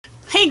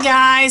Hey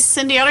guys,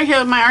 Cindy Otter here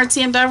with my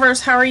artsy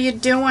endeavors. How are you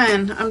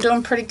doing? I'm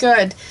doing pretty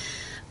good.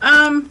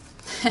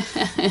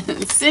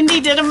 Cindy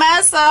did a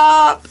mess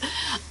up.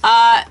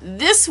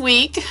 This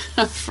week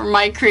for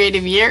my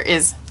creative year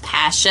is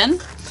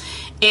passion.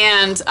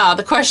 And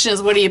the question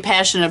is, what are you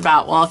passionate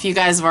about? Well, if you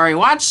guys have already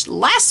watched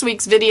last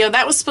week's video,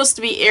 that was supposed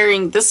to be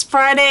airing this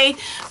Friday,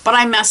 but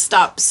I messed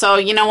up. So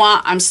you know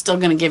what? I'm still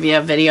going to give you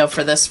a video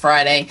for this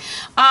Friday.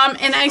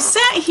 And I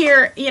sat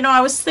here, you know, I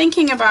was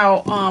thinking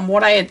about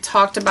what I had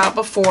talked about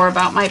before,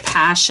 about my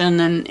passion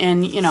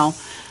and you know,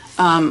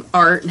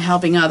 art and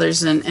helping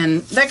others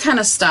and that kind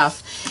of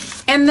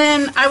stuff. And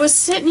then I was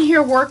sitting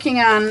here working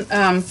on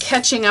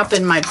catching up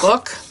in my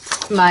book,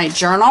 my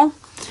journal.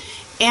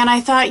 And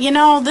I thought, you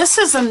know, this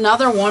is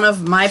another one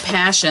of my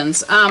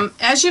passions.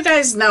 As you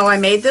guys know, I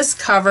made this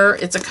cover.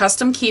 It's a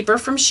custom keeper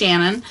from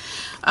Shannon,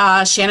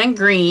 Shannon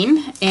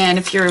Green. And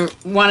if you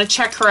want to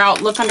check her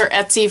out, look under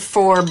Etsy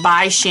for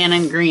By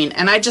Shannon Green.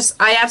 And I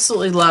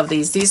absolutely love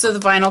these. These are the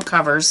vinyl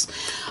covers.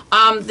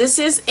 This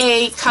is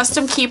a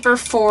custom keeper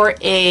for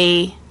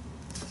a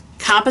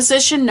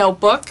composition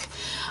notebook.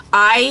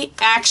 I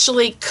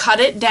actually cut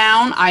it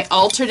down. I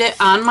altered it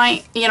on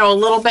my, you know, a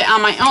little bit on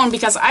my own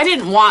because I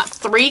didn't want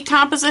 3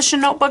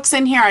 composition notebooks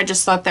in here. I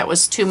just thought that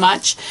was too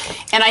much.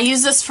 And I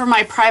use this for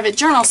my private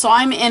journal, so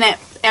I'm in it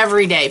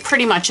every day,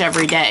 pretty much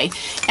every day.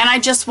 And I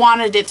just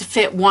wanted it to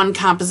fit one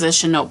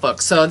composition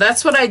notebook. So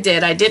that's what I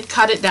did. I did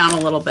cut it down a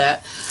little bit.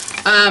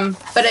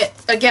 But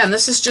again,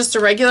 this is just a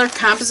regular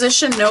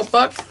composition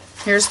notebook.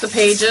 Here's the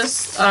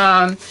pages.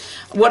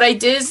 What I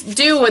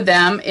do with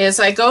them is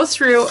I go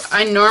through,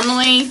 I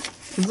normally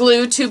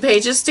glue 2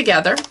 pages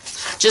together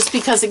just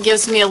because it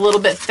gives me a little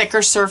bit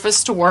thicker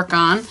surface to work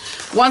on.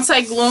 Once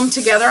I glue them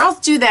together, I'll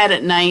do that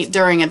at night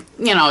during a,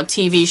 you know, a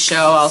TV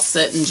show. I'll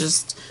sit and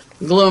just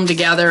glue them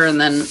together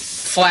and then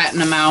flatten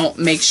them out,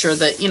 make sure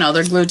that, you know,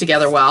 they're glued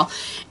together well.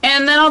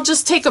 And then I'll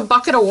just take a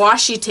bucket of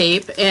washi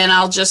tape and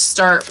I'll just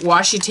start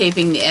washi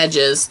taping the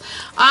edges.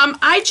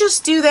 I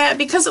just do that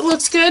because it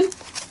looks good.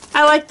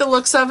 I like the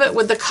looks of it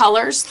with the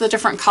colors, the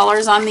different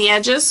colors on the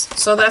edges.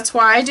 So that's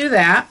why I do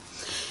that.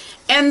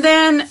 And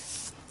then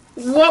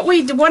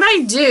what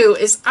I do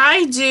is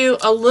I do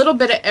a little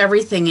bit of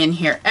everything in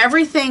here.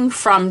 Everything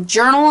from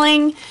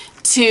journaling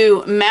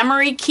to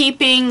memory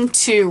keeping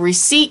to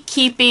receipt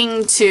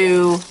keeping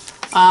to,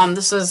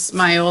 this is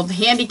my old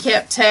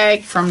handicap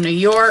tag from New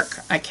York.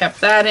 I kept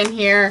that in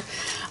here.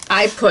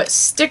 I put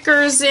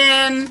stickers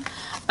in.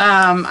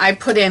 I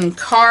put in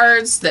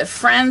cards that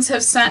friends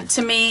have sent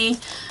to me.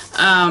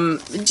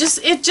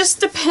 It just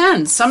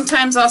depends.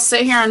 Sometimes I'll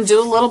sit here and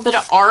do a little bit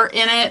of art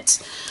in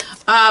it.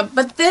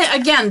 But then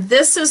again,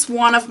 this is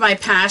one of my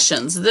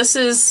passions. This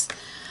is,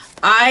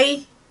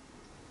 must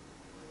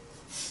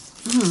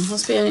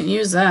be I didn't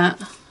use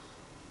that.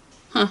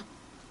 Huh.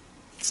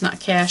 It's not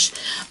cash.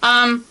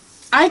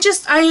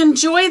 I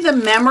enjoy the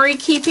memory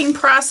keeping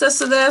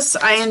process of this.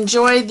 I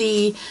enjoy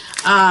the,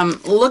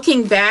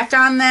 looking back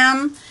on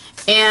them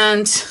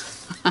and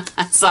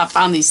so I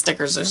found these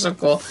stickers. They're so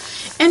cool.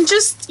 And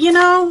just, you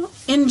know,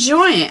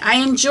 enjoy it. I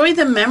enjoy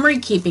the memory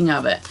keeping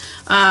of it.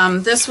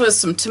 This was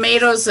some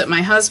tomatoes that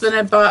my husband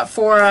had bought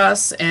for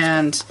us,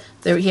 and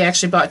he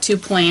actually bought 2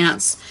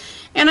 plants.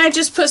 And I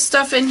just put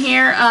stuff in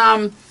here.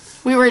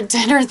 We were at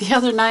dinner the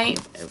other night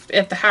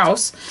at the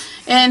house,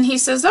 and he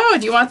says, oh,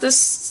 do you want this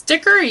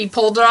sticker? He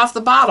pulled it off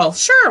the bottle.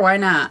 Sure, why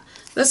not?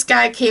 This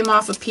guy came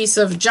off a piece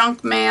of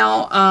junk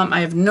mail.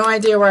 I have no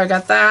idea where I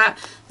got that.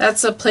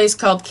 That's a place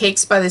called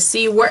Cakes by the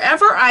Sea.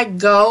 Wherever I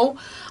go,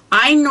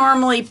 I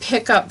normally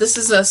pick up, this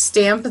is a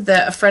stamp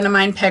that a friend of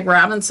mine, Peg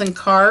Robinson,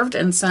 carved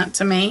and sent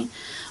to me.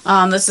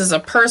 This is a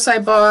purse I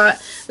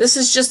bought. This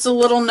is just a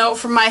little note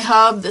from my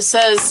hub that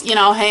says, you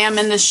know, hey, I'm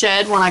in the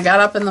shed when I got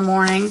up in the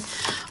morning.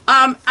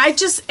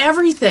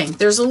 Everything.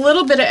 There's a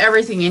little bit of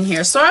everything in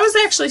here. So I was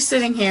actually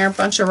sitting here, a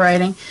bunch of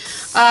writing.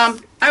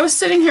 I was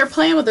sitting here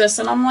playing with this,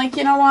 and I'm like,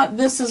 you know what?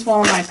 This is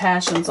one of my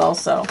passions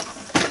also.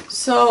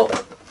 So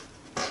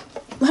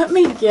let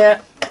me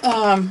get,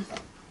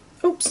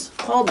 oops,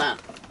 hold on.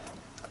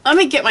 Let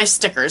me get my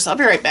stickers. I'll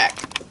be right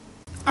back.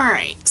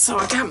 Alright, so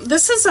I got,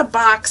 this is a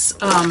box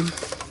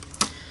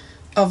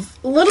of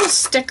little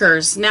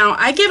stickers. Now,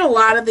 I get a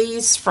lot of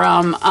these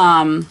from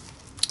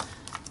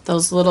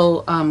those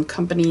little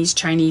companies,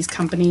 Chinese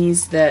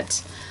companies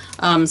that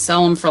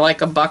sell them for like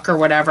 $1 or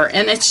whatever.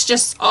 And it's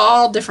just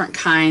all different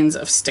kinds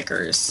of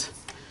stickers.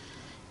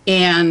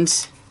 And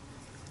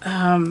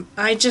that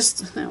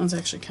one's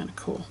actually kind of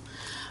cool.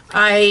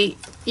 I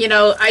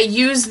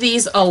use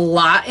these a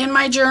lot in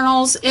my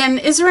journals. And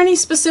is there any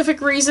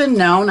specific reason?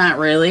 No, not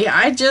really.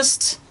 I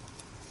just,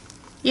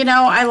 you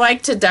know, I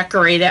like to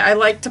decorate it. I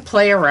like to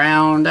play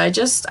around. I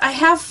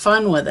have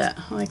fun with it.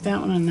 I like that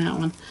one and that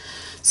one.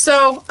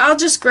 So I'll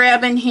just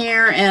grab in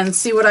here and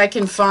see what I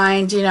can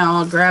find. You know,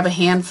 I'll grab a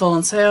handful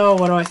and say, oh,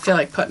 what do I feel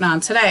like putting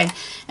on today?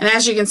 And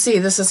as you can see,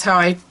 this is how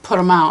I put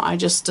them out. I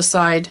just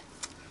decide,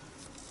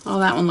 oh,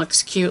 that one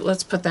looks cute.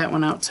 Let's put that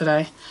one out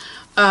today.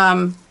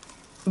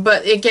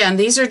 But again,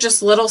 these are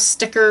just little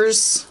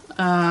stickers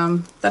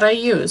that I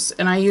use,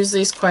 and I use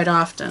these quite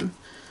often.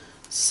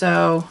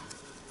 So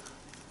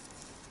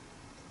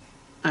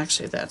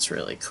actually that's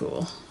really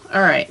cool.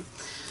 All right,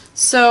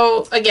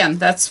 so again,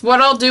 that's what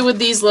I'll do with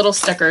these little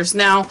stickers.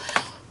 Now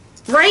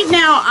right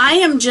now I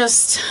am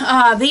just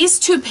these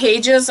 2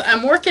 pages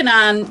I'm working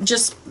on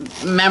just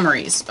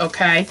memories.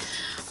 Okay,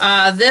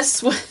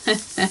 this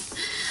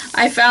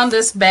I found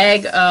this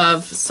bag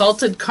of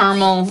salted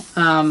caramel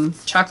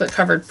chocolate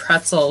covered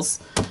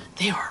pretzels.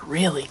 They were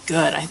really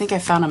good. I think I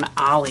found them at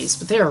Ollie's,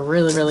 but they were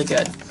really, really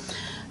good.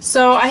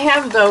 So I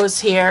have those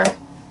here.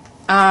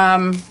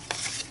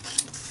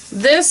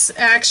 This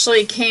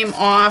actually came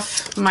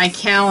off my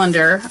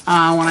calendar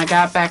when I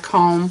got back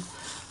home.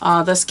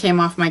 This came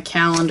off my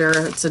calendar.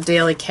 It's a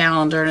daily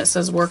calendar, and it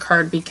says work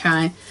hard, be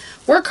kind.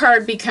 Work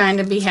hard, be kind,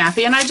 and be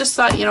happy. And I just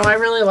thought, you know, I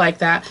really like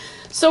that.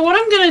 So what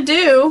I'm going to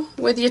do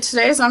with you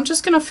today is I'm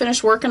just going to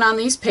finish working on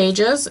these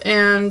pages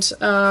and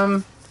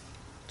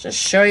just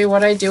show you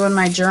what I do in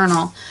my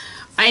journal.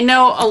 I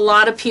know a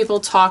lot of people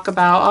talk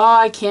about,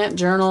 oh, I can't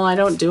journal, I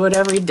don't do it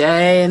every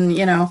day, and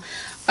you know,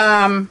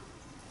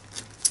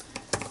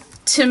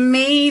 to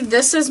me,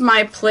 this is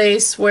my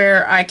place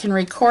where I can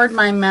record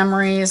my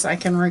memories, I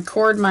can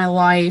record my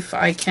life,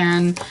 I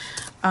can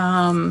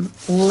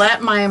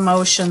let my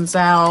emotions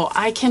out,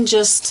 I can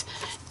just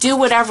do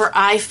whatever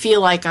I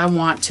feel like I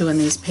want to in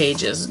these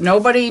pages.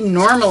 Nobody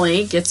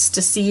normally gets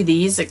to see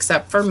these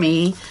except for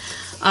me.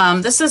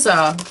 This is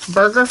a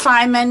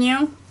BurgerFi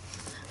menu.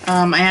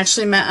 I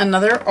actually met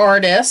another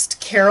artist,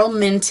 Carol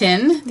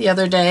Minton, the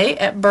other day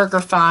at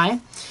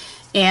BurgerFi.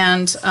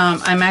 And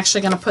I'm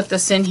actually going to put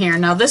this in here.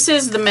 Now this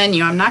is the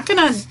menu. I'm not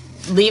going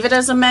to leave it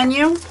as a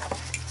menu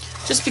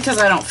just because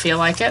I don't feel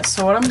like it.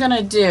 So what I'm going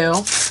to do,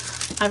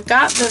 I've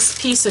got this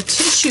piece of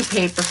tissue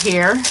paper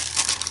here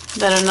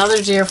that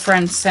another dear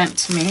friend sent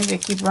to me,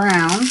 Vicki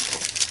Brown.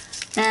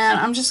 And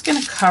I'm just going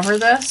to cover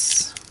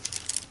this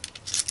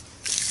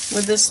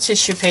with this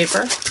tissue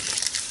paper.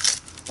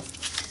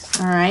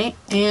 Alright,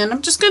 and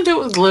I'm just going to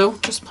do it with glue,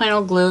 just plain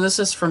old glue. This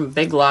is from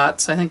Big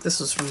Lots. I think this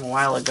was from a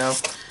while ago,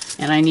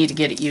 and I need to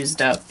get it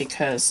used up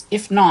because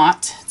if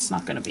not, it's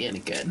not going to be any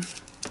good.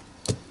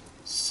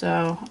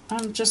 So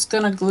I'm just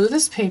going to glue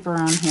this paper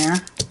on here.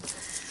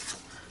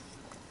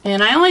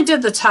 And I only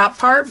did the top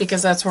part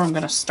because that's where I'm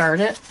going to start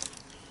it.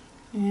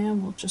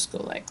 And we'll just go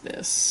like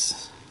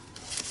this.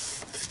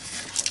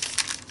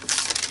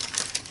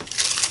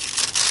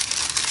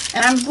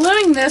 And I'm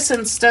gluing this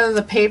instead of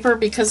the paper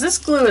because this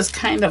glue is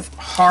kind of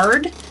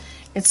hard.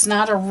 It's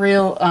not a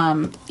real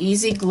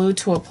easy glue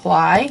to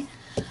apply.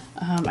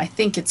 I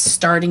think it's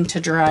starting to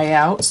dry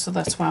out, so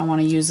that's why I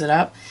want to use it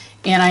up.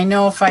 And I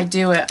know if I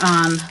do it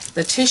on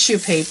the tissue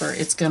paper,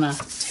 it's going to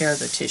tear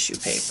the tissue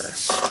paper.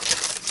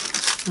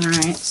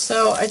 Alright,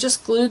 so I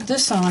just glued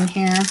this on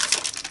here.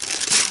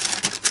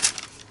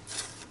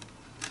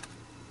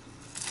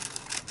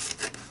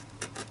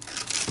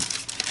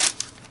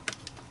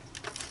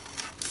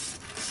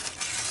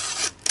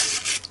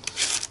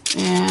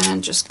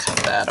 And just cut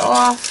that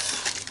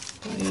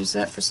off. I'll use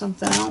that for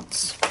something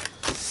else.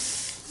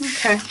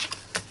 Okay.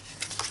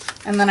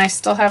 And then I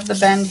still have the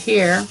bend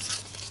here.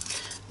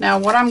 Now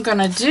what I'm going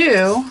to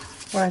do,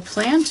 what I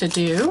plan to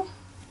do,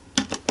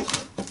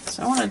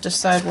 so I want to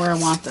decide where I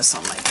want this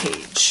on my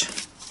page.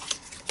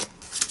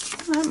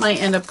 That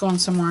might end up going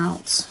somewhere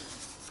else.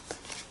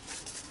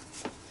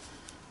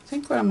 I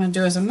think what I'm going to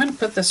do is I'm going to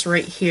put this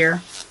right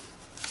here.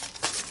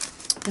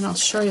 And I'll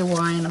show you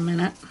why in a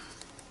minute.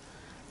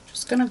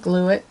 Going to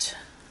glue it,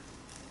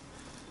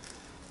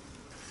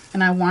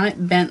 and I want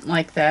it bent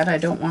like that. I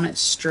don't want it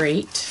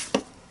straight.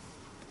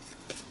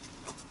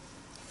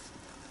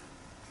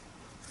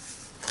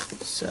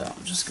 So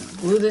I'm just going to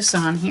glue this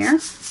on here.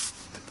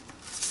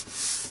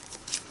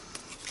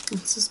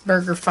 This is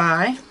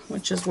BurgerFi,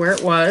 which is where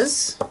it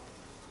was.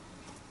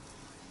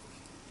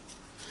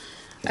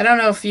 I don't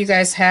know if you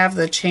guys have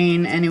the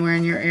chain anywhere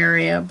in your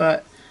area,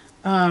 but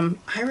I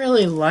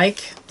really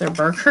like their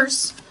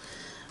burgers.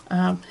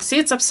 See,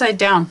 it's upside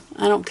down.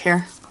 I don't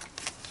care.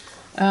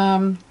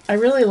 I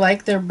really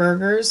like their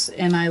burgers,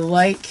 and I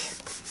like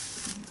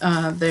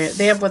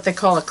they have what they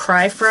call a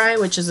cry fry,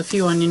 which is a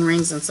few onion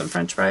rings and some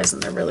french fries,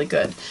 and they're really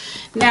good.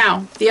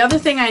 Now, the other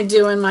thing I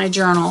do in my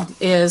journal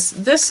is,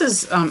 this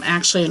is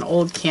actually an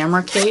old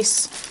camera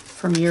case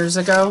from years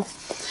ago.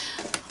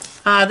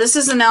 This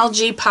is an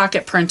LG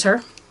pocket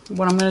printer.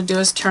 What I'm going to do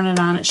is turn it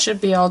on. It should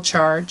be all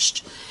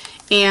charged.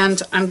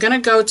 And I'm going to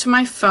go to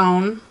my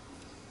phone,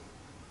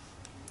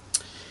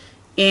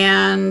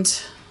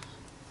 and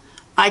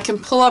I can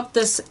pull up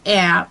this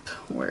app.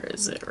 Where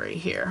is it? Right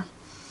here.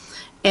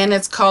 And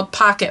it's called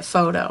Pocket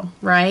Photo,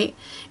 right?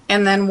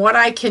 And then what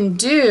I can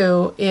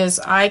do is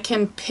I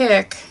can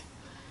pick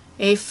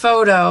a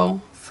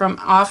photo from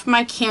off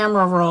my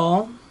camera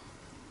roll,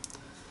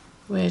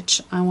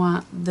 which I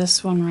want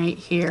this one right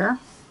here.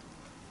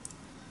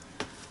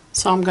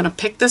 So I'm going to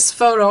pick this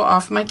photo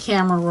off my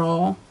camera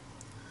roll.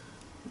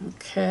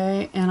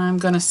 Okay, and I'm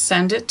going to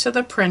send it to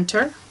the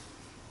printer.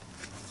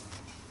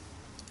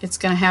 It's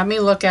going to have me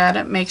look at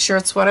it, make sure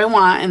it's what I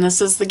want, and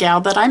this is the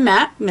gal that I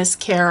met, Miss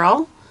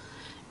Carol,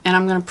 and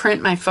I'm going to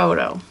print my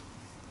photo.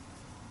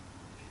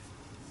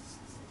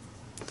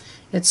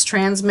 It's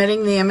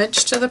transmitting the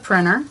image to the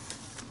printer.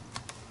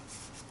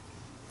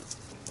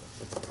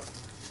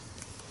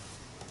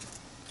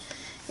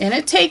 And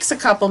it takes a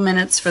couple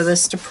minutes for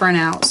this to print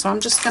out, so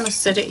I'm just going to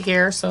sit it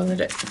here so that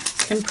it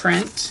can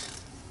print.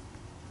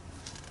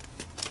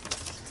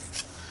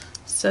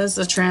 It says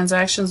the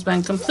transaction's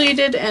been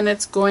completed and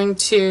it's going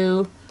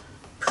to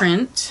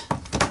print.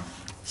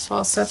 So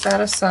I'll set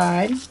that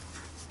aside.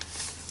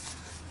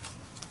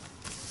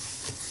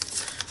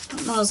 I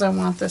don't know as I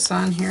want this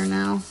on here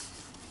now.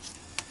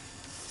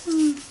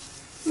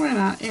 Why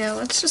not? Yeah,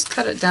 let's just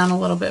cut it down a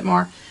little bit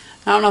more.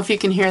 I don't know if you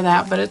can hear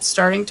that, but it's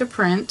starting to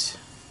print.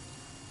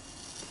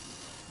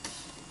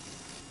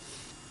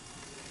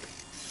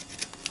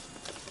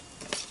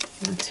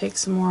 I'm going to take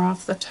some more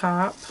off the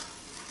top.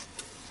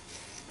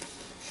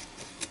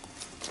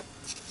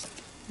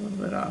 A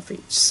little bit off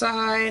each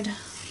side.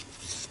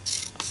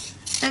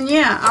 And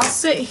yeah, I'll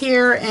sit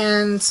here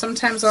and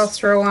sometimes I'll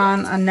throw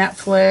on a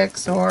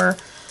Netflix, or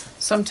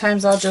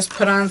sometimes I'll just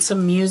put on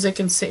some music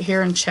and sit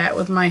here and chat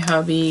with my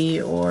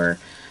hubby, or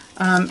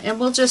and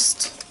we'll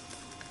just,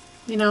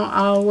 you know,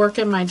 I'll work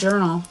in my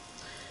journal.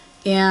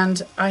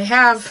 And I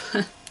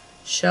have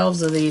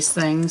shelves of these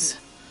things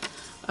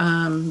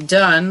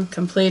done,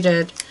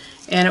 completed,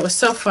 and it was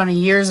so funny.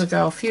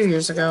 A few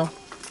years ago,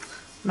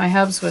 my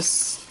hubs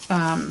was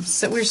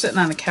we were sitting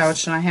on the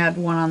couch and I had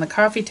one on the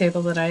coffee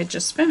table that I had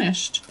just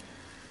finished,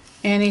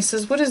 and he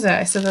says, "What is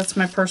that?" I said, "That's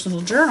my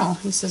personal journal."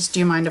 He says, "Do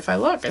you mind if I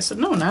look?" I said,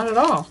 "No, not at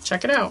all.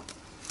 Check it out."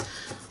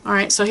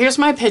 Alright, so here's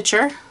my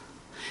picture.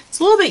 It's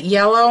a little bit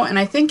yellow, and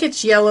I think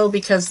it's yellow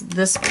because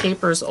this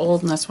paper is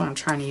old and that's why I'm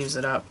trying to use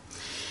it up.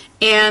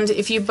 And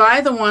if you buy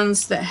the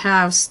ones that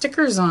have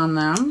stickers on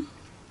them,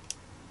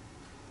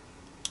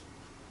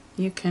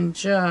 you can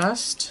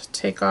just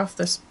take off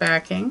this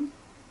backing,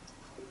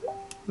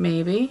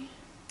 maybe.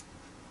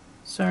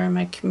 Sorry,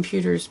 my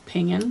computer's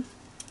pinging.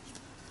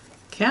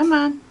 Come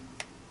on.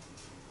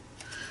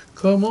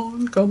 Come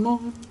on, come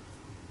on.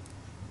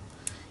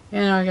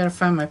 And now I gotta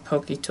find my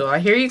pokey tool. I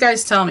hear you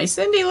guys telling me,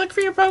 "Cindy, look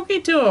for your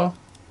pokey tool."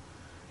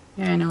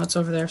 Yeah, I know it's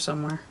over there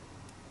somewhere.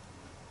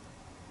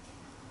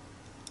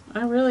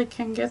 I really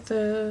can get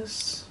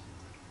this.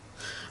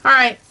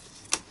 Alright.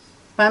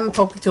 Find my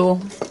pokey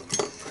tool.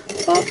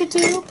 Pokey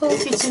tool,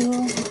 pokey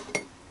tool.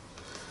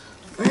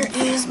 Where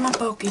is my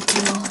pokey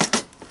tool?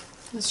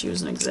 Let's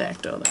use an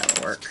X-Acto,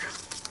 that'll work.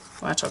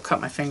 Watch, I'll cut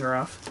my finger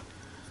off.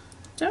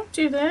 Don't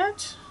do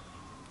that.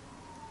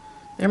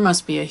 There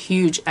must be a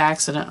huge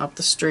accident up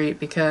the street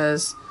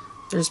because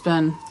there's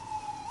been,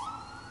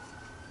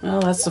 well,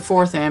 that's the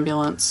 4th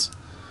ambulance.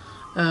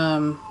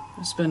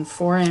 There's been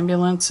 4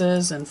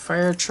 ambulances and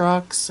fire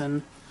trucks,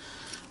 and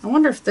I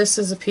wonder if this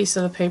is a piece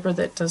of the paper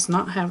that does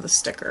not have the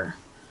sticker,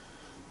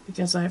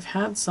 because I've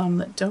had some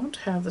that don't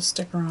have the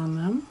sticker on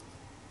them.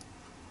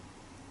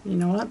 You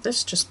know what?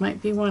 This just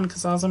might be one,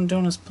 because all I'm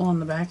doing is pulling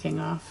the backing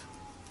off.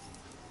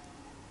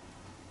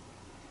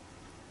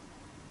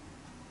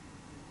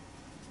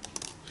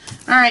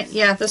 Alright,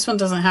 yeah, this one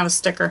doesn't have a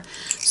sticker.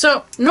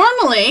 So,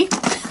 normally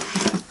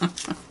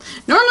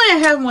I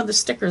have them with the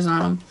stickers on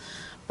them,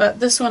 but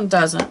this one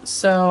doesn't.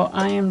 So,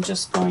 I am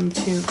just going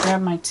to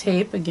grab my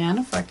tape again,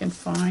 if I can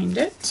find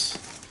it.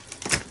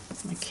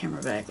 My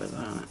camera bag was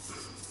on it.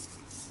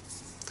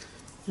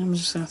 I'm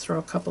just going to throw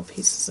a couple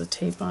pieces of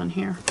tape on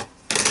here.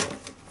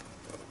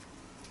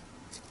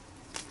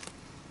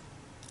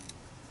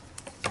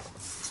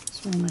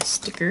 It's one of my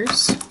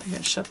stickers. I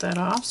gotta shut that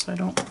off so I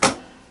don't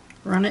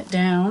run it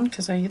down,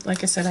 because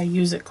like I said, I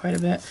use it quite a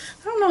bit.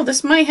 I don't know,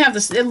 this might have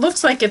this, it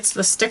looks like it's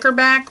the sticker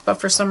back,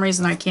 but for some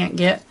reason I can't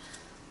get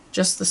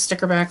just the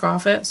sticker back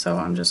off it, so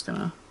I'm just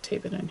gonna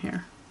tape it in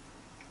here.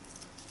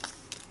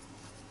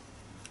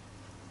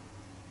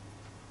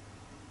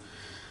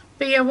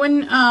 But yeah,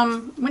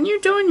 when you're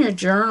doing your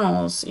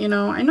journals, you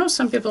know, I know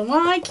some people,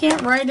 well, I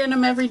can't write in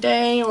them every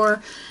day,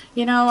 or,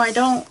 you know, I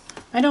don't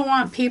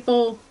want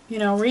people, you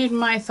know, reading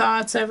my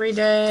thoughts every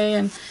day.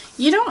 And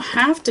you don't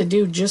have to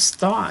do just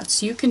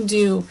thoughts. You can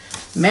do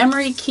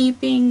memory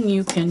keeping,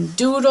 you can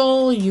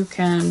doodle, you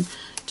can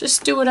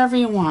just do whatever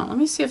you want. Let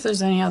me see if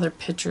there's any other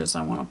pictures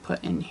I want to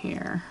put in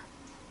here.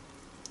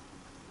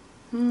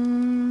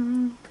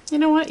 You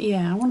know what?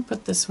 Yeah, I want to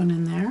put this one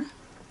in there.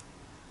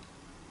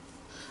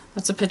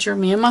 That's a picture of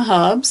me and my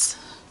hubs.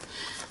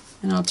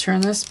 And I'll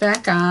turn this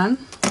back on,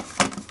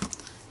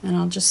 and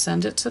I'll just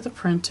send it to the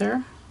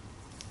printer.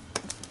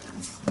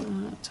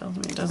 It tells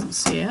me it doesn't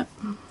see it.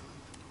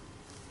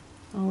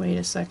 I'll wait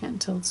a second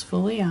until it's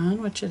fully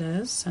on, which it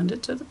is. Send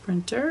it to the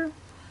printer.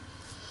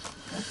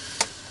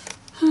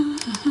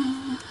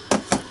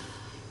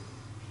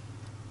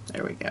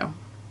 There we go.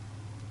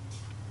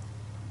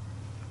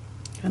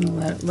 Gonna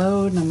let it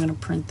load, and I'm gonna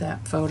print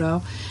that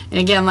photo. And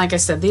again, like I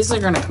said, these are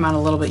gonna come out a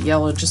little bit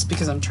yellow just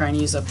because I'm trying to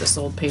use up this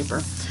old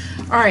paper.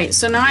 Alright,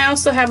 so now I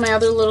also have my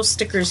other little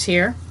stickers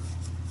here.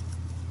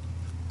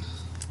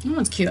 That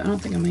one's cute. I don't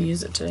think I'm gonna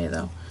use it today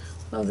though.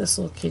 Love this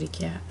little kitty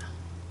cat.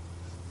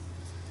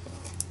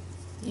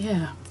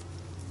 Yeah.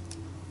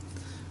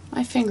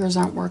 My fingers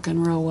aren't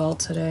working real well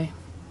today.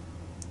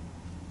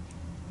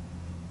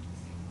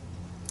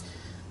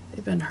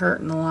 They've been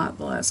hurting a lot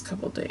the last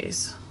couple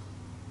days.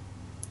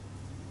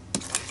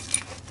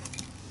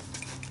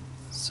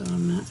 So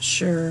I'm not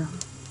sure.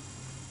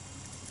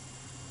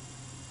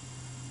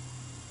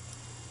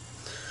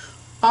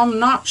 I'm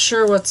not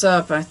sure what's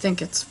up. I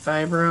think it's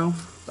fibro,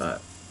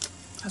 but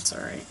that's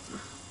alright.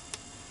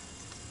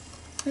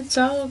 It's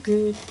all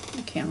good.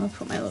 Okay, I'm going to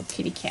put my little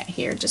kitty cat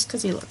here just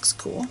because he looks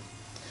cool.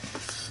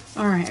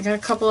 Alright, I got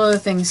a couple other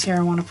things here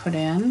I want to put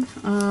in.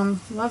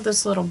 Love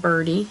this little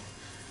birdie,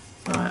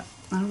 but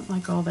I don't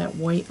like all that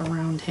white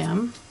around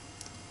him.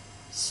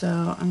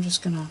 So I'm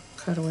just going to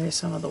cut away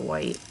some of the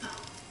white.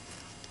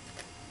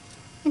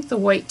 I think the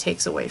white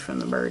takes away from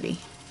the birdie.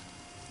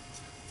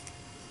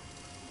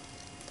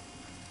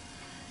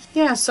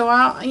 Yeah, so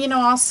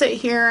I'll sit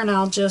here and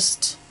I'll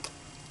just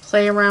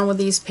play around with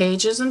these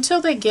pages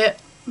until they get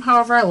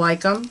however I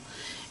like them.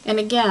 And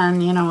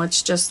again,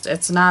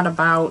 it's not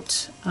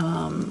about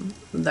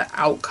the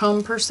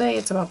outcome per se,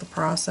 it's about the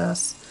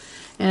process.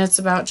 And it's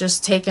about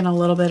just taking a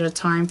little bit of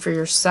time for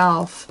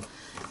yourself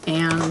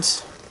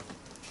and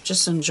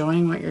just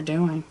enjoying what you're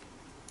doing.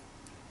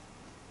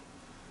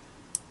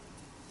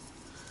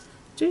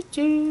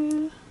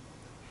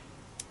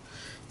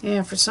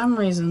 Yeah, for some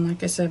reason,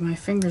 like I said, my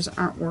fingers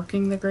aren't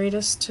working the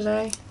greatest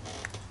today.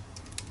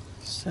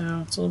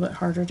 So it's a little bit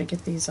harder to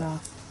get these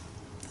off.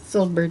 This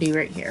little birdie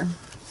right here.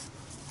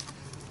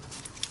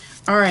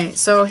 Alright,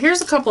 so here's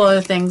a couple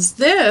other things.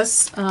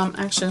 This,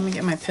 actually let me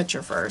get my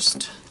picture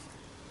first.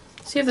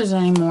 See if there's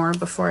any more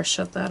before I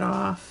shut that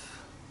off.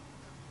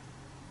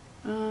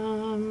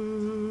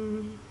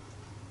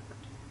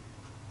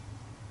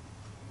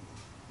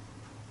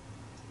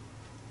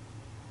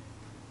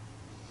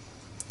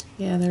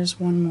 Yeah, there's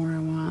one more I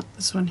want.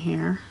 This one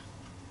here.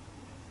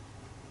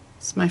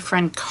 It's my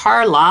friend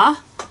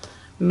Carla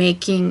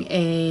making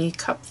a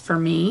cup for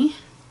me.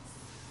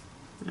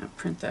 I'll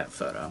print that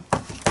photo.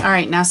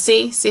 Alright, now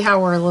see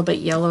how we're a little bit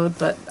yellowed,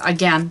 but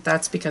again,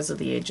 that's because of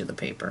the age of the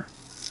paper.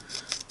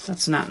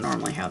 That's not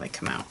normally how they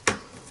come out.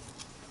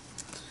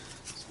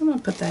 So I'm going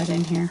to put that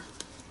in here,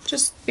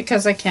 just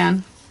because I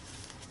can.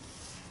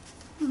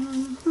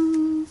 I'm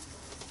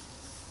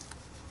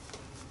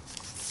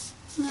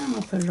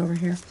going to put it over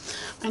here.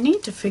 I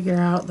need to figure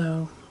out,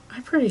 though,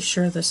 I'm pretty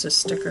sure this is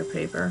sticker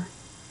paper.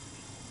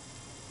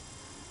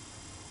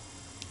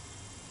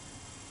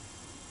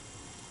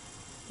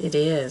 It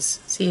is.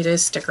 See, it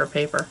is sticker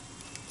paper.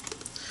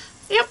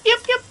 Yep.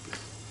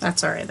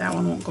 That's alright. That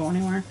one won't go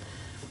anywhere.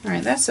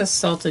 Alright, that says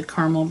salted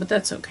caramel, but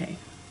that's okay.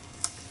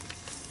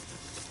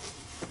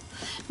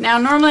 Now,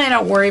 normally I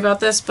don't worry about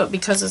this, but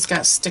because it's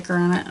got sticker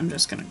on it, I'm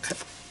just going to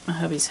cut my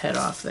hubby's head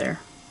off there.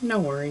 No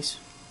worries.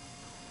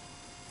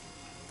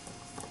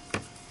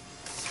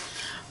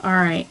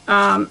 Alright,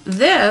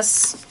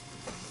 this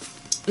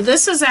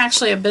is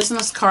actually a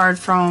business card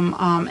from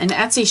an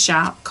Etsy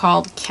shop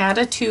called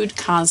Catitude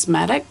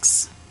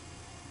Cosmetics.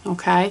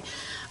 Okay,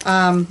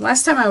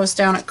 last time I was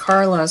down at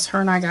Carla's, her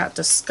and I got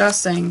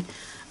discussing,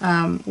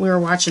 we were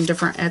watching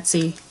different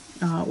Etsy,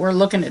 we're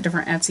looking at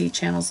different Etsy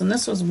channels, and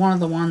this was one of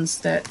the ones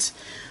that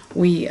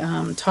we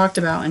talked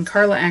about, and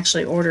Carla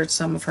actually ordered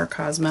some of her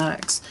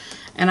cosmetics.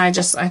 And I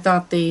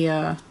thought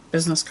the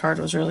business card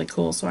was really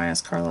cool, so I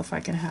asked Carla if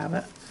I could have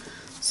it.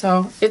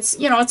 So it's,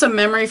 it's a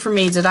memory for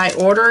me. Did I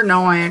order?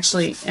 No, I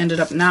actually ended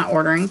up not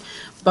ordering.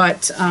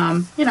 But,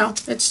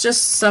 it's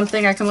just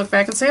something I can look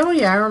back and say, oh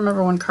yeah, I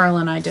remember when Carla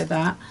and I did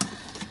that.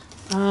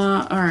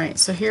 Alright,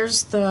 so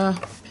here's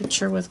the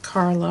picture with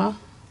Carla.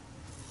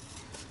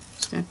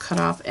 Just going to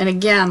cut off. And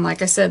again,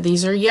 like I said,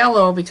 these are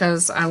yellow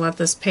because I let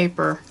this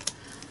paper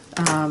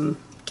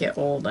get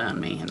old on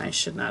me, and I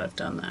should not have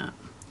done that.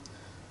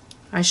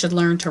 I should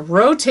learn to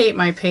rotate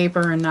my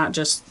paper and not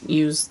just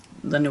use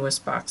the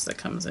newest box that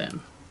comes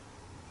in.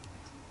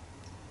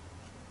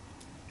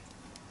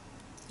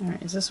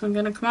 Alright, is this one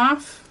going to come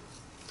off?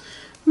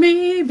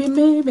 Maybe,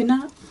 maybe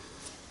not.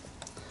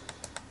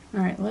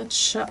 Alright, let's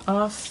shut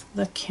off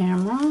the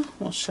camera.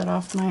 We'll shut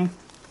off my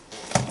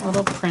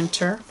little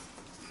printer.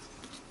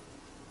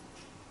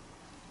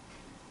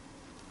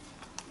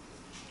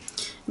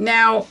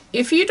 Now,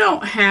 if you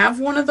don't have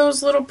one of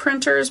those little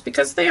printers,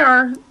 because they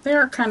are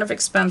kind of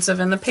expensive,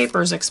 and the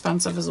paper is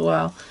expensive as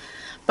well.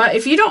 But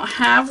if you don't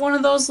have one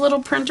of those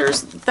little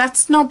printers,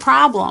 that's no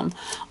problem.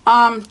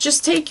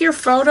 Just take your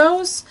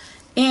photos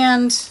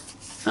and,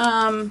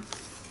 I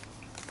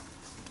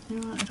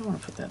don't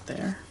want to put that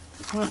there.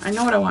 I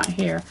know what I want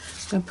here.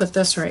 I'm going to put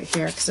this right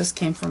here because this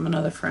came from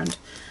another friend.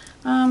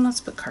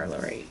 Let's put Carla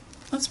right.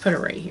 Let's put her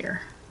right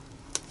here.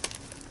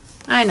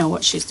 I know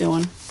what she's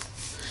doing.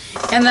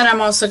 And then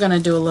I'm also going to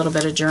do a little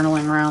bit of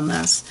journaling around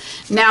this.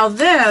 Now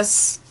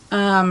this,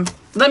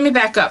 let me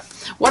back up.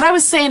 What I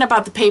was saying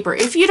about the paper,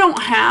 if you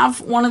don't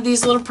have one of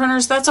these little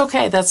printers, that's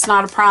okay. That's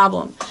not a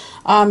problem.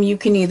 You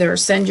can either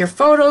send your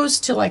photos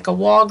to like a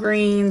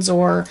Walgreens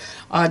or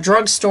a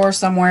drugstore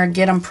somewhere,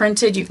 get them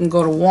printed. You can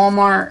go to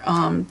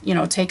Walmart, you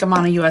know, take them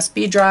on a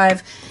USB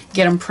drive,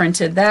 get them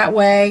printed that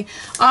way.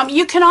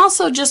 You can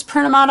also just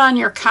print them out on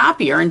your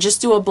copier and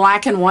just do a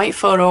black and white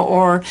photo,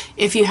 or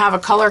if you have a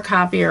color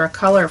copy or a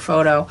color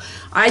photo.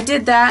 I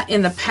did that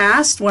in the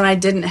past when I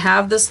didn't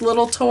have this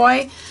little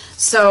toy,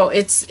 so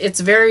it's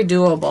very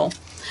doable.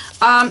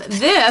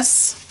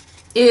 This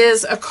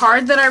is a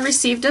card that I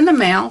received in the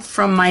mail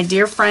from my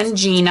dear friend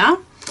Gina,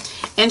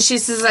 and she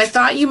says, I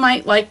thought you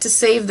might like to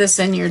save this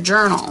in your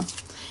journal.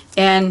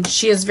 And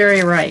she is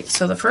very right.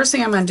 So the first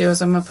thing I'm going to do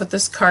is I'm going to put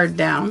this card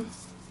down,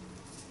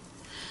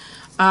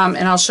 and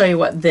I'll show you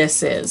what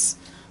this is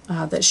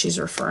that she's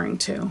referring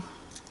to.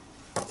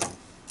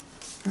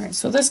 Alright,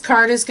 so this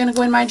card is going to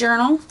go in my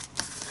journal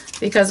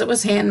because it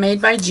was handmade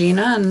by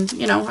Gina, and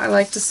you know, I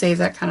like to save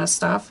that kind of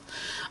stuff.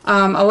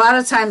 A lot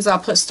of times I'll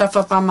put stuff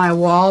up on my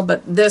wall,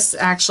 but this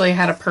actually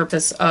had a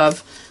purpose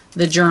of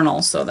the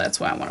journal, so that's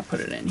why I want to put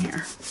it in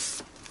here.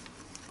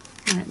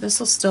 Alright, this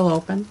will still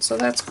open, so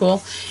that's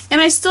cool.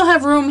 And I still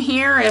have room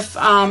here if,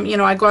 you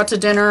know, I go out to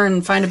dinner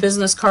and find a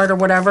business card or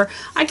whatever.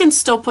 I can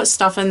still put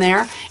stuff in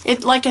there.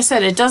 It, like I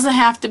said, it doesn't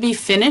have to be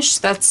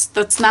finished.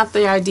 That's not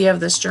the idea of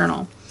this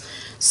journal.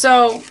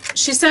 So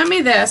she sent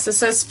me this. It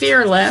says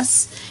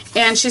Fearless.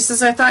 And she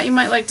says, I thought you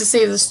might like to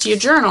save this to your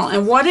journal.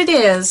 And what it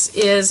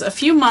is a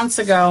few months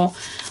ago,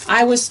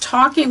 I was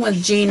talking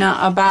with Gina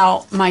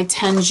about my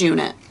TENS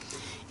unit.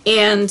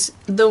 And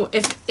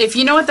if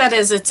you know what that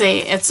is,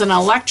 it's an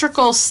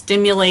electrical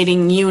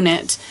stimulating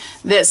unit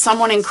that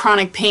someone in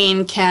chronic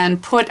pain can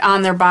put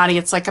on their body.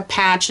 It's like a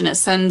patch, and it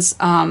sends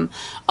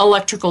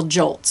electrical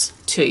jolts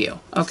to you.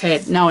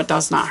 Okay, no, it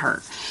does not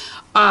hurt.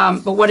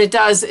 But what it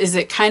does is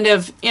it kind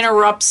of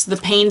interrupts the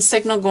pain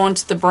signal going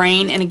to the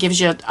brain, and it gives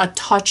you a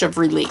touch of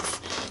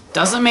relief.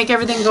 Doesn't make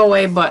everything go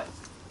away, but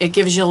it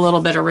gives you a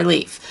little bit of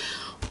relief.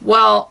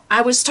 Well,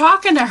 I was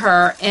talking to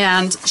her,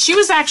 and she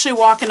was actually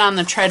walking on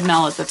the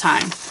treadmill at the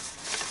time.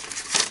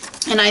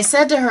 And I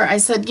said to her, I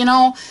said, you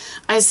know,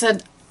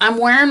 I'm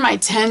wearing my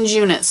TENS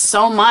unit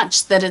so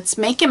much that it's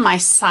making my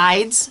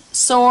sides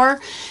sore,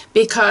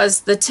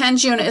 because the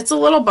TENS unit, it's a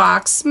little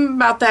box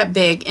about that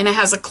big, and it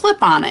has a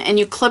clip on it, and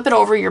you clip it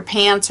over your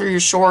pants or your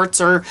shorts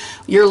or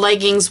your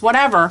leggings,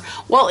 whatever.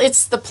 Well,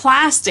 it's the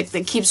plastic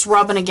that keeps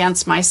rubbing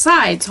against my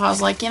side. So I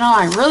was like, you know,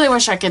 I really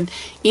wish I could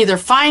either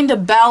find a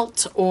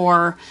belt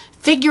or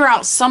figure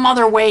out some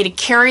other way to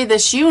carry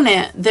this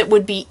unit that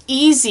would be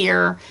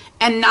easier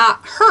and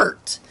not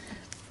hurt.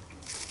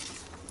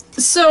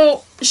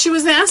 So she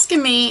was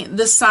asking me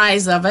the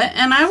size of it,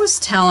 and I was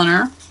telling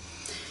her,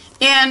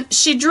 and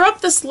she drew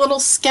up this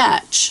little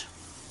sketch.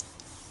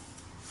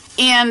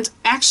 And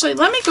actually,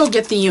 let me go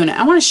get the unit.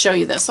 I want to show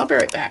you this. I'll be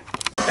right back.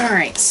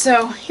 Alright,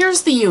 so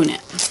here's the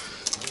unit.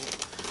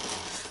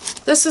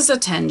 This is a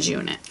TENS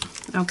unit,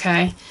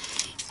 okay?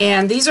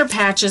 And these are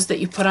patches that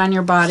you put on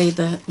your body.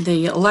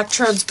 The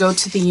electrodes go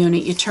to the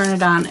unit, you turn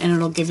it on, and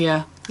it'll give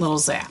you little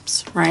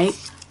zaps, right?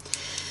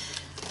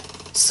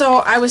 So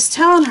I was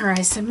telling her,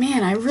 I said,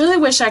 man, I really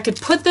wish I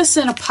could put this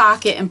in a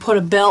pocket and put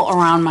a belt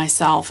around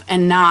myself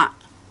and not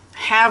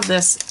have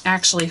this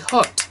actually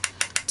hooked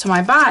to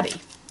my body.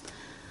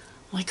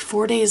 Like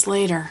 4 days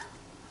later,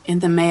 in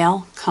the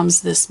mail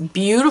comes this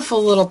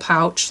beautiful little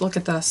pouch. Look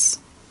at this.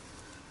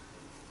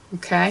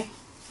 Okay?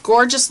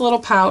 Gorgeous little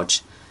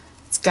pouch.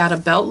 It's got a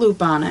belt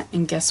loop on it,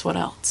 and guess what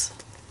else?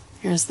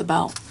 Here's the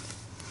belt.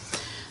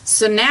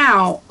 So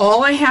now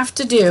all I have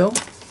to do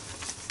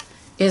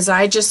is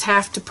I just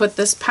have to put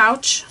this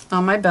pouch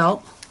on my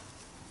belt.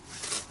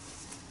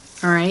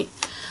 Alright.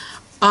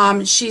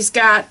 She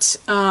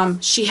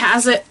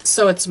has it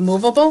so it's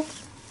movable.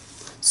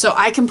 So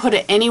I can put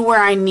it anywhere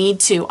I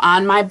need to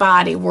on my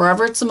body,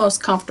 wherever it's the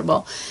most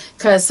comfortable.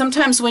 Because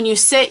sometimes when you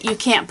sit, you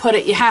can't put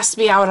it, it has to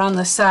be out on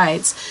the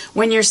sides.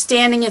 When you're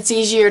standing, it's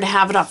easier to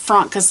have it up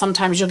front, because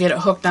sometimes you'll get it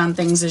hooked on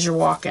things as you're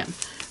walking,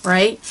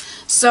 right?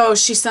 So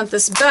she sent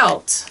this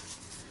belt,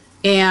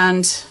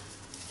 and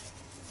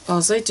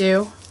all I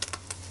do,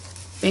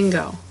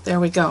 bingo, there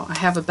we go, I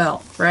have a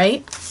belt,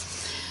 right?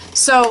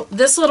 So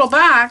this little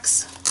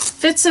box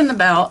fits in the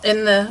belt,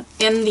 in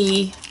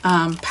the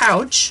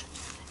pouch,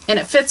 and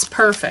it fits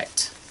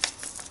perfect.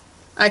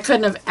 I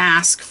couldn't have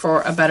asked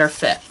for a better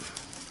fit.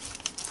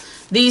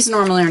 These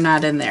normally are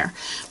not in there.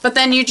 But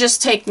then you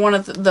just take one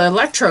of the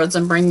electrodes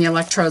and bring the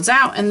electrodes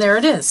out, and there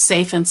it is,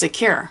 safe and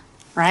secure,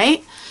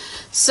 right?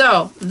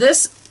 So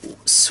this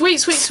sweet,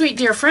 sweet, sweet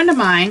dear friend of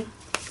mine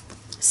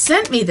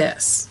sent me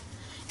this.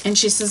 And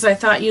she says, I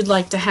thought you'd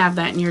like to have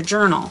that in your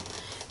journal.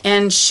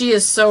 And she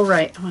is so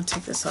right. I'm going to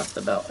take this off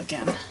the belt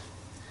again.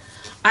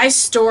 I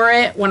store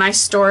it. When I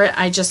store it,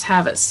 I just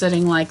have it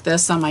sitting like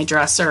this on my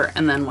dresser,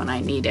 and then when I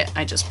need it,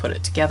 I just put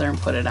it together and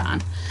put it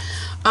on.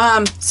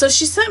 So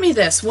she sent me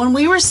this. When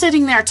we were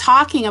sitting there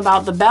talking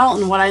about the belt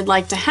and what I'd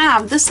like to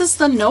have, this is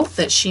the note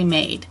that she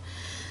made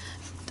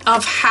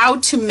of how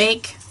to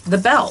make the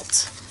belt.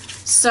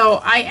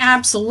 So I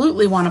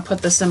absolutely want to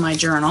put this in my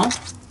journal.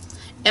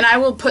 And I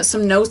will put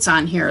some notes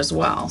on here as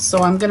well. So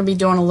I'm going to be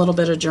doing a little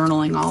bit of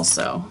journaling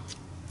also.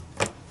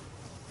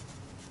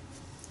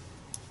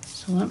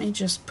 So let me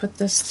just put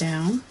this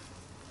down.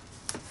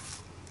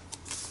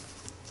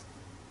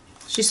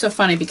 She's so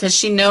funny because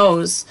she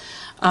knows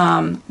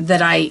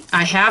that I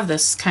have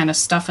this kind of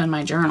stuff in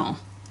my journal.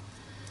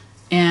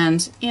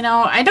 And, you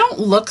know, I don't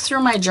look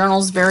through my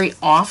journals very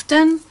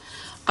often,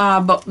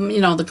 but, you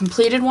know, the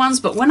completed ones.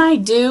 But when I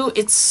do,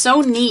 it's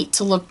so neat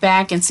to look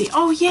back and see,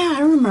 oh, yeah,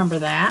 I remember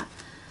that.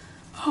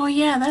 Oh,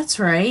 yeah, that's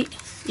right,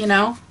 you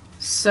know.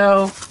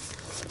 So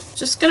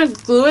just going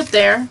to glue it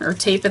there or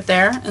tape it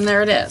there, and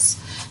there it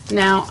is.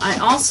 Now, I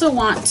also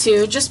want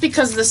to, just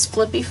because this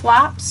flippy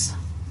flops,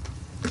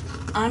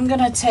 I'm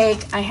going to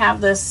take, I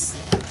have this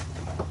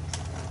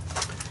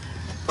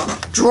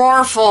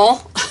drawer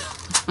full.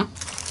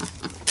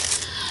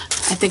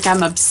 I think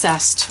I'm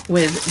obsessed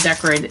with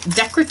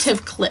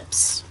decorative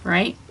clips,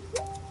 right?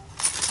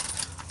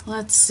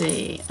 Let's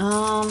see.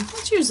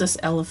 Let's use this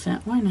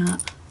elephant. Why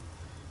not?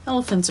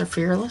 Elephants are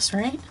fearless,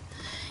 right?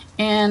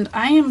 And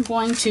I am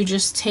going to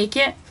just take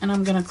it and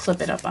I'm going to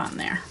clip it up on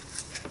there.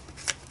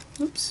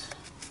 Oops.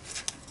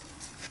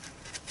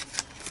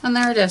 And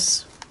there it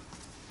is.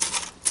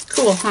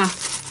 Cool, huh?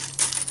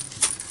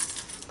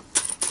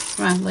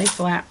 Come on, lay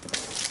flat.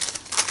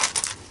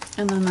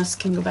 And then this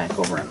can go back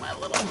over in my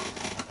little...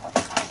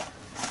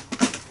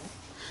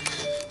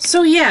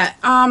 So yeah,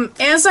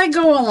 as I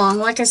go along,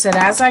 like I said,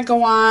 as I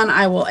go on,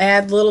 I will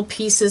add little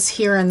pieces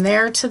here and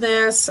there to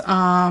this.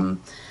 I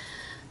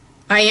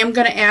am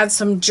going to add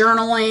some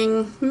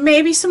journaling,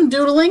 maybe some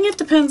doodling. It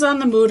depends on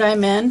the mood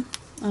I'm in.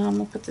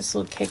 We'll put this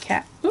little Kit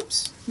Kat.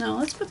 Oops, no,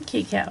 let's put the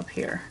Kit Kat up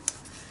here.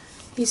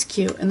 He's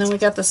cute. And then we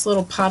got this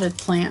little potted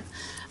plant.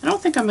 I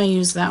don't think I'm going to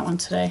use that one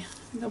today.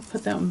 I'm going to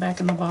put that one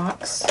back in the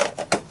box.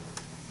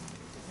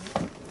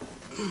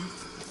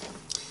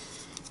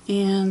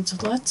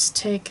 And let's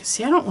take,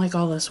 see, I don't like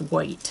all this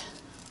white.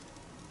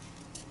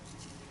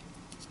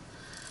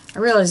 I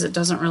realize it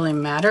doesn't really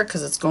matter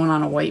because it's going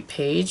on a white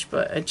page,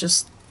 but it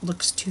just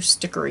looks too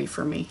stickery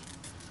for me.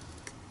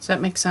 Does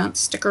that make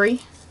sense?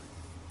 Stickery?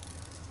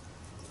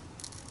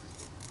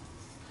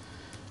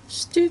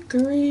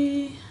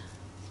 Stickery.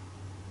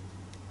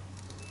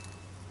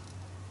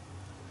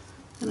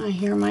 And I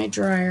hear my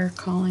dryer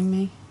calling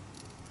me.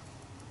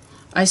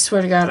 I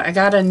swear to God, I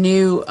got a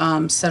new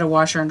set of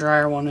washer and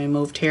dryer when we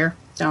moved here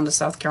down to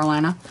South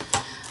Carolina.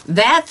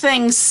 That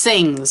thing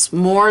sings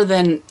more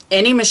than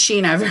any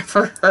machine I've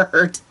ever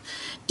heard.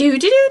 Do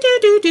do do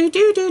do do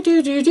do do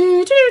do do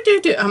do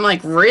do do. I'm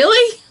like,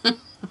 really?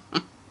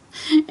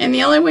 And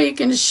the only way you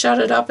can just shut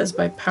it up is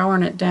by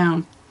powering it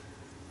down.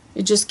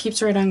 It just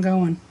keeps right on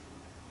going.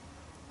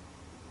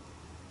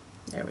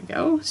 There we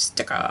go.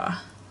 Sticker.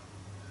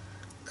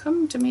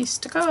 Come to me,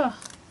 sticker.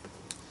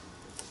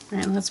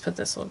 Alright, let's put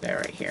this little guy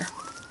right here.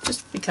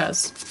 Just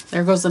because.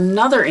 There goes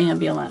another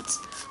ambulance.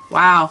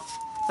 Wow,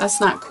 that's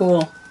not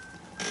cool.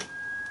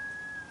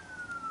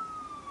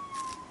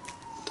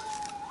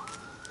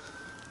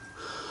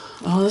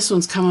 Oh, this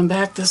one's coming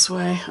back this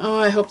way. Oh,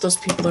 I hope those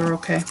people are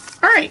okay.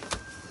 Alright,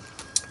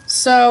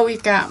 so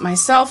we've got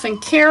myself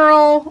and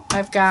Carol.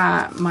 I've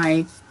got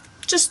my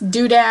just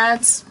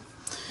doodads.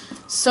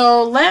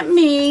 So let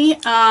me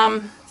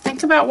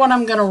think about what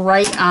I'm going to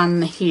write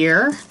on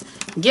here.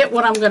 Get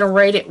what I'm going to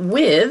write it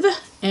with,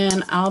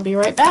 and I'll be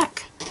right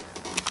back.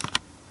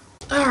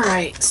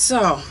 Alright,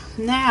 so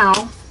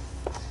now,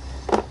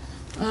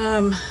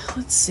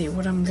 let's see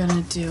what I'm going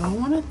to do. I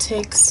want to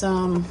take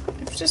some,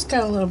 I've just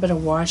got a little bit of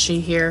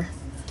washi here,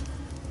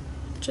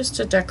 just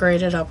to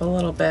decorate it up a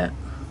little bit.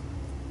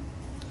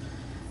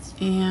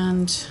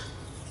 And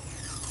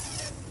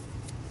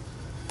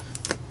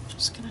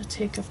just going to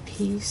take a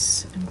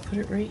piece and put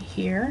it right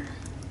here.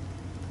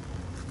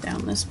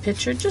 Down this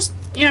picture, just,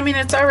 you know, I mean,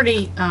 it's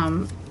already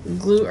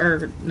glued,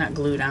 or not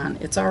glued on,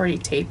 it's already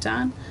taped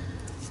on,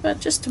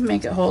 but just to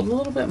make it hold a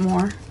little bit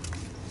more.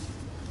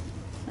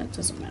 It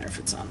doesn't matter if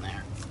it's on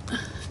there.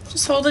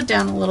 Just hold it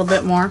down a little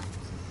bit more.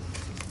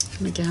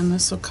 And again,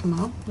 this will come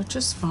up, which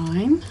is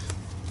fine.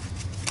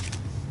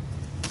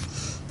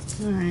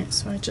 Alright,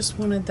 so I just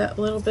wanted that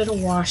little bit of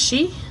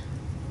washi.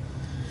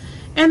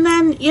 And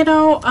then, you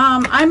know,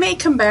 I may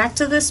come back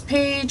to this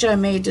page. I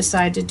may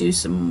decide to do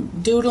some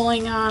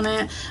doodling on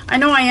it. I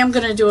know I am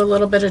going to do a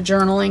little bit of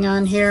journaling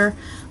on here,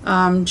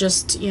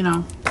 just, you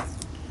know,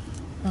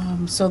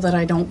 so that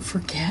I don't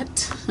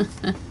forget.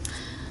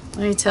 Let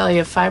me tell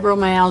you,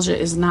 fibromyalgia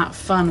is not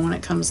fun when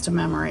it comes to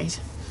memory.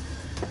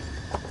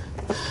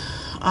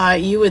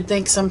 You would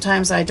think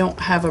sometimes I don't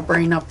have a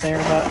brain up there,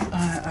 but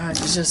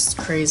it's just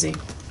crazy.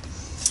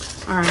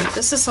 Alright,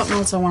 this is something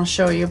else I want to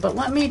show you, but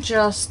let me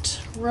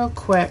just, real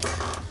quick,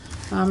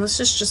 this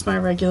is just my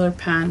regular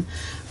pen.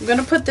 I'm going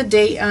to put the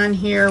date on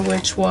here,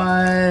 which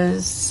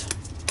was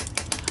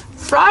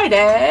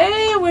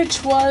Friday,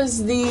 which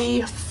was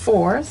the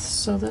 4th,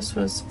 so this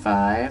was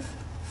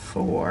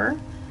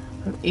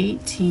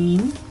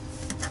 5/4/18.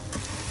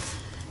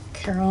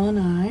 Carol and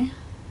I.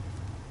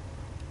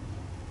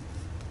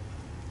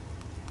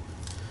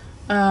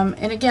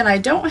 And again, I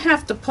don't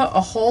have to put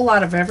a whole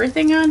lot of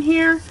everything on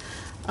here.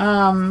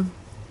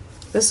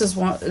 This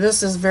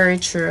is very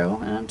true,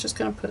 and I'm just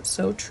going to put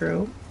so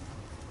true.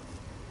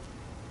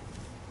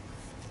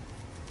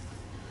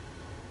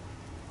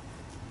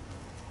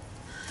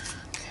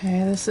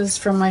 Okay, this is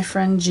from my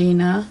friend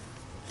Gina,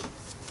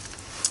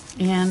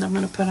 and I'm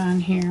going to put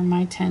on here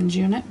my 10s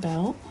unit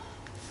belt.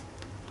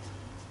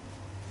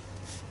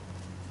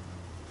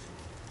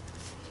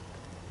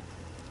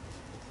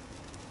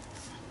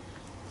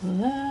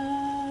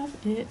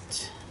 Love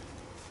it.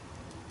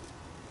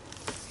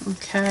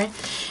 Okay,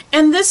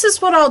 and this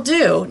is what I'll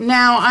do.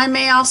 Now, I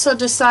may also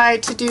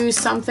decide to do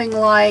something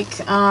like,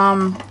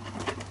 I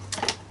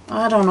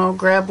don't know,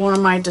 grab one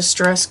of my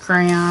distress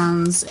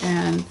crayons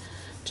and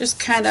just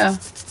kind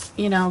of,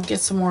 you know, get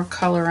some more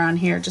color on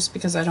here just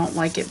because I don't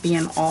like it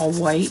being all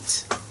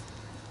white.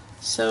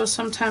 So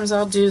sometimes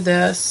I'll do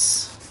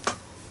this.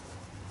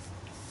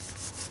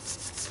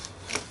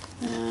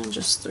 And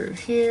just through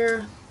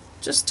here,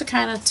 just to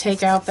kind of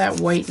take out that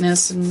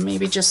whiteness and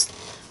maybe just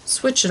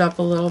switch it up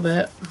a little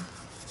bit.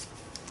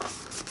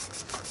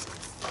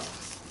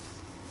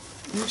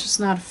 I'm just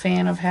not a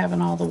fan of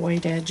having all the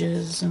white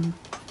edges, and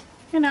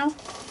you know,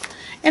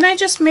 and I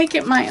just make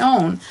it my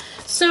own.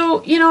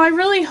 So, you know, I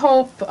really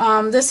hope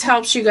this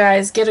helps you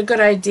guys get a good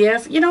idea.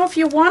 If, you know, if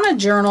you want to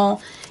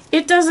journal,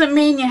 it doesn't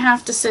mean you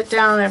have to sit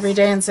down every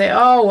day and say,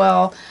 oh,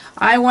 well,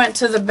 I went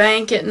to the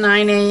bank at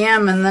 9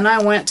 a.m. and then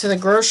I went to the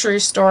grocery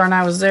store and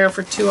I was there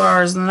for 2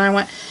 hours and then I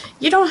went.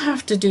 You don't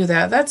have to do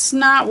that. That's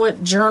not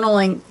what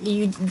journaling,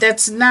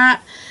 that's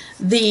not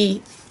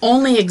the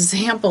only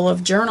example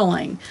of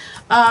journaling.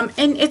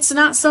 And it's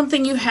not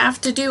something you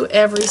have to do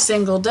every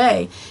single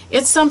day.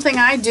 It's something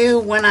I do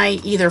when I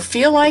either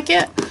feel like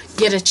it,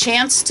 get a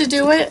chance to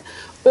do it,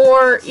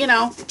 or, you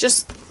know,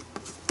 just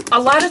a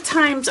lot of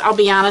times, I'll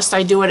be honest,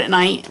 I do it at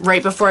night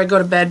right before I go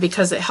to bed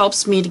because it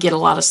helps me to get a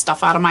lot of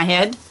stuff out of my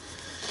head.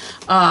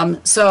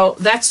 So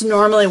that's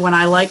normally when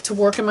I like to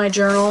work in my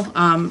journal.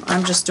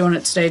 I'm just doing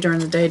it today during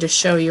the day to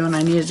show you, and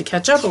I needed to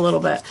catch up a little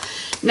bit.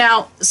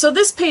 Now, so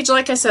this page,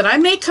 like I said, I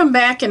may come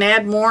back and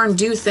add more and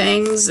do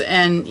things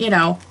and, you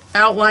know,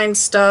 outline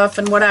stuff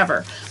and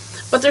whatever.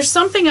 But there's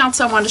something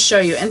else I want to show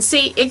you. And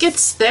see, it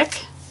gets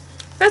thick.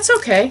 That's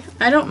okay.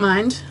 I don't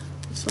mind.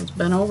 This one's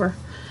bent over.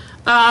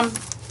 Oh,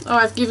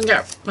 I've even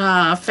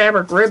got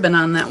fabric ribbon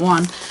on that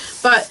one.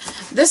 But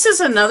this is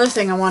another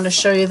thing I want to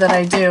show you that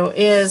I do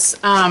is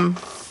I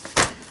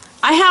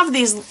have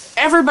these,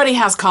 everybody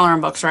has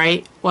coloring books,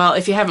 right? Well,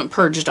 if you haven't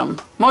purged them,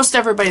 most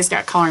everybody's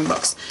got coloring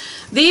books.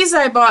 These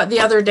I bought the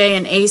other day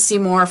in AC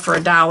Moore for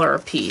 $1 a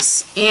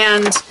piece.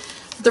 And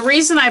the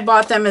reason I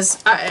bought them is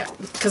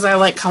because I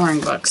like coloring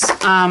books.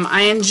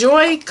 I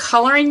enjoy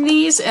coloring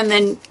these and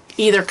then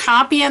either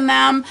copying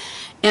them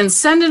and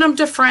sending them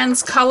to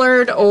friends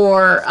colored,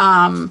 or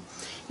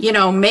you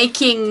know,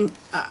 making,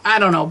 I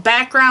don't know,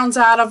 backgrounds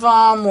out of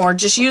them, or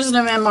just using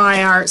them in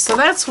my art. So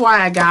that's why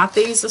I got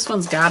these. This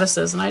one's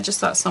goddesses, and I just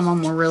thought some of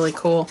them were really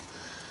cool.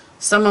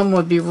 Some of them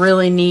would be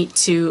really neat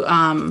to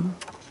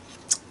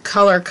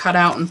color cut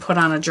out and put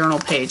on a journal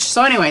page.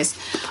 So anyways,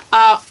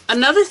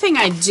 another thing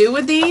I do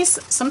with these,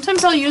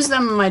 sometimes I'll use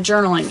them in my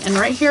journaling. And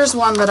right here's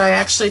one that I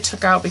actually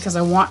took out because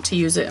I want to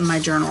use it in my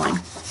journaling.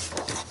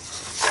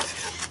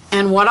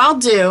 And what I'll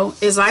do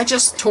is I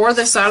just tore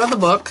this out of the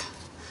book.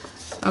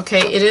 Okay,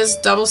 it is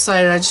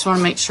double-sided. I just want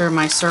to make sure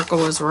my circle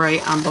was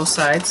right on both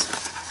sides.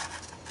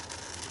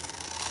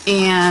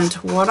 And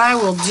what I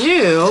will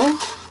do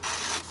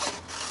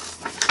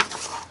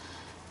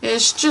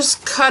is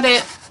just cut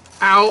it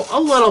out a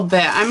little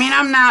bit. I mean,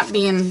 I'm not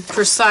being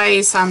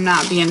precise. I'm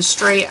not being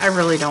straight. I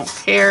really don't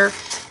care.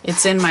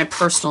 It's in my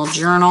personal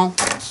journal.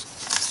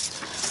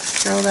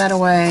 Throw that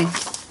away.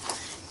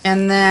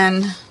 And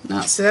then,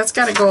 now see, that's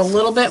got to go a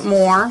little bit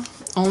more.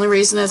 Only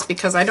reason is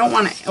because I don't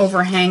want it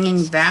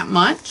overhanging that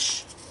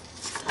much.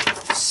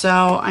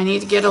 So I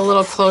need to get a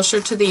little closer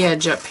to the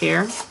edge up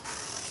here.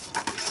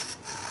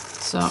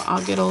 So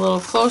I'll get a little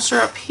closer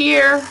up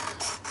here,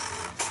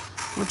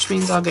 which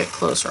means I'll get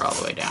closer all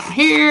the way down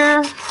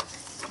here.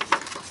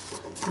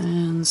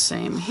 And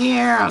same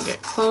here, I'll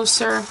get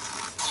closer.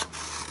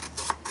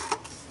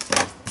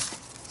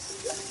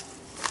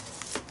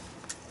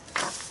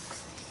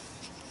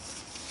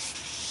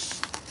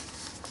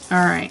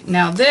 Alright,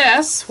 now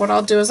this, what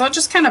I'll do is I'll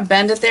just kind of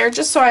bend it there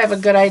just so I have a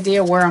good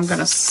idea where I'm going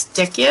to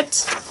stick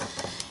it.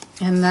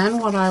 And then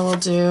what I will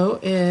do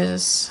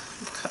is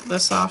cut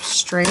this off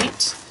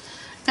straight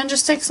and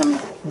just take some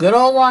good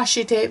old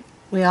washi tape.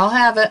 We all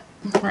have it,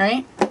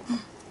 right? I'm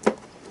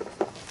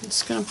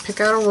just going to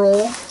pick out a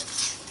roll.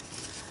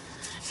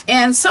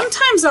 And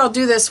sometimes I'll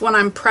do this when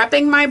I'm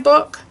prepping my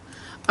book.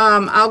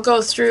 I'll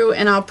go through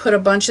and I'll put a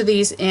bunch of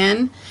these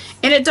in.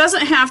 And it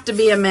doesn't have to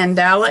be a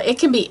mandala. It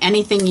can be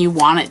anything you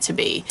want it to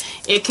be.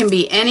 It can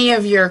be any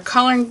of your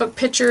coloring book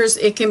pictures.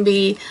 It can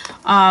be,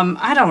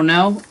 I don't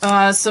know,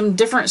 some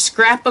different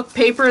scrapbook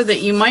paper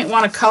that you might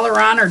want to color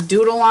on or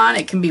doodle on.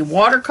 It can be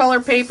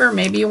watercolor paper.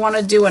 Maybe you want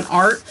to do an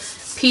art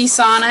piece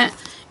on it.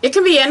 It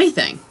can be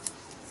anything.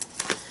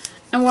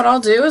 And what I'll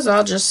do is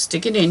I'll just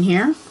stick it in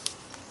here.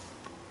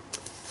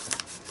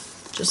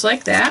 Just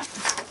like that.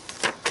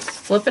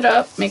 Flip it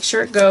up, make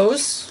sure it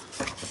goes.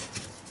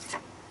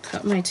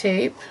 Cut my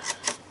tape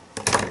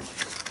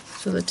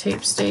so the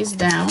tape stays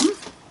down.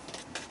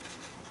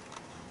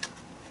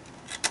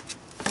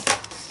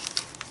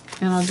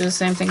 And I'll do the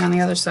same thing on the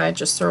other side,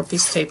 just throw a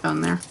piece of tape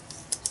on there.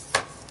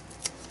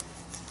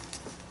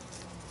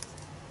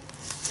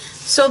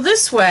 So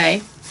this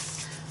way,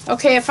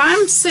 okay, if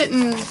I'm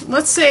sitting,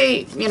 let's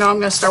say, you know, I'm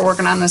going to start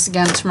working on this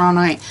again tomorrow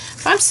night.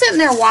 If I'm sitting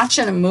there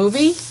watching a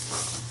movie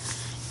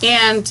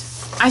and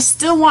I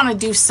still want to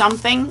do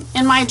something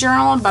in my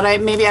journal,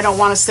 but maybe I don't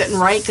want to sit and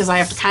write because I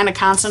have to kind of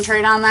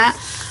concentrate on that,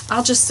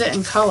 I'll just sit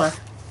and color.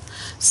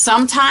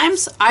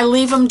 Sometimes I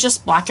leave them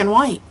just black and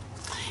white.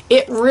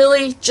 It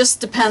really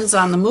just depends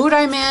on the mood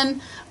I'm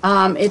in.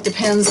 It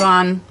depends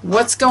on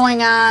what's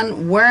going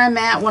on, where I'm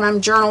at when I'm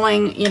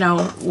journaling, you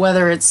know,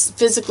 whether it's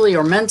physically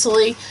or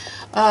mentally.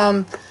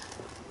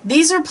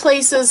 These are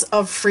places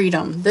of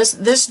freedom.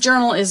 This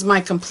journal is my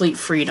complete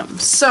freedom.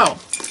 So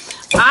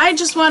I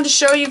just wanted to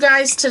show you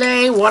guys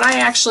today what I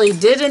actually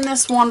did in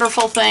this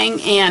wonderful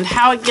thing and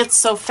how it gets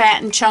so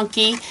fat and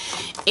chunky.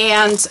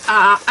 And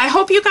I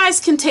hope you guys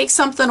can take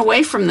something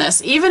away from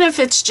this, even if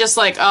it's just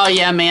like, oh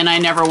yeah, man, I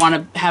never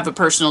want to have a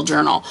personal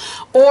journal.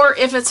 Or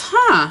if it's,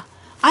 I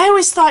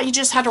always thought you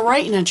just had to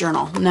write in a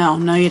journal. No,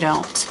 you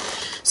don't.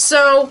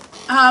 So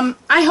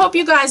I hope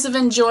you guys have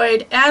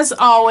enjoyed. As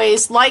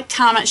always, like,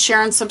 comment,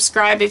 share, and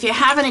subscribe. If you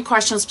have any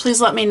questions, please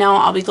let me know.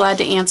 I'll be glad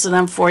to answer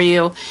them for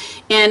you.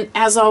 And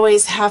as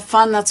always, have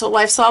fun. That's what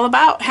life's all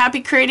about.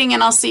 Happy creating,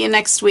 and I'll see you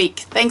next week.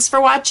 Thanks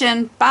for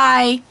watching.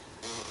 Bye.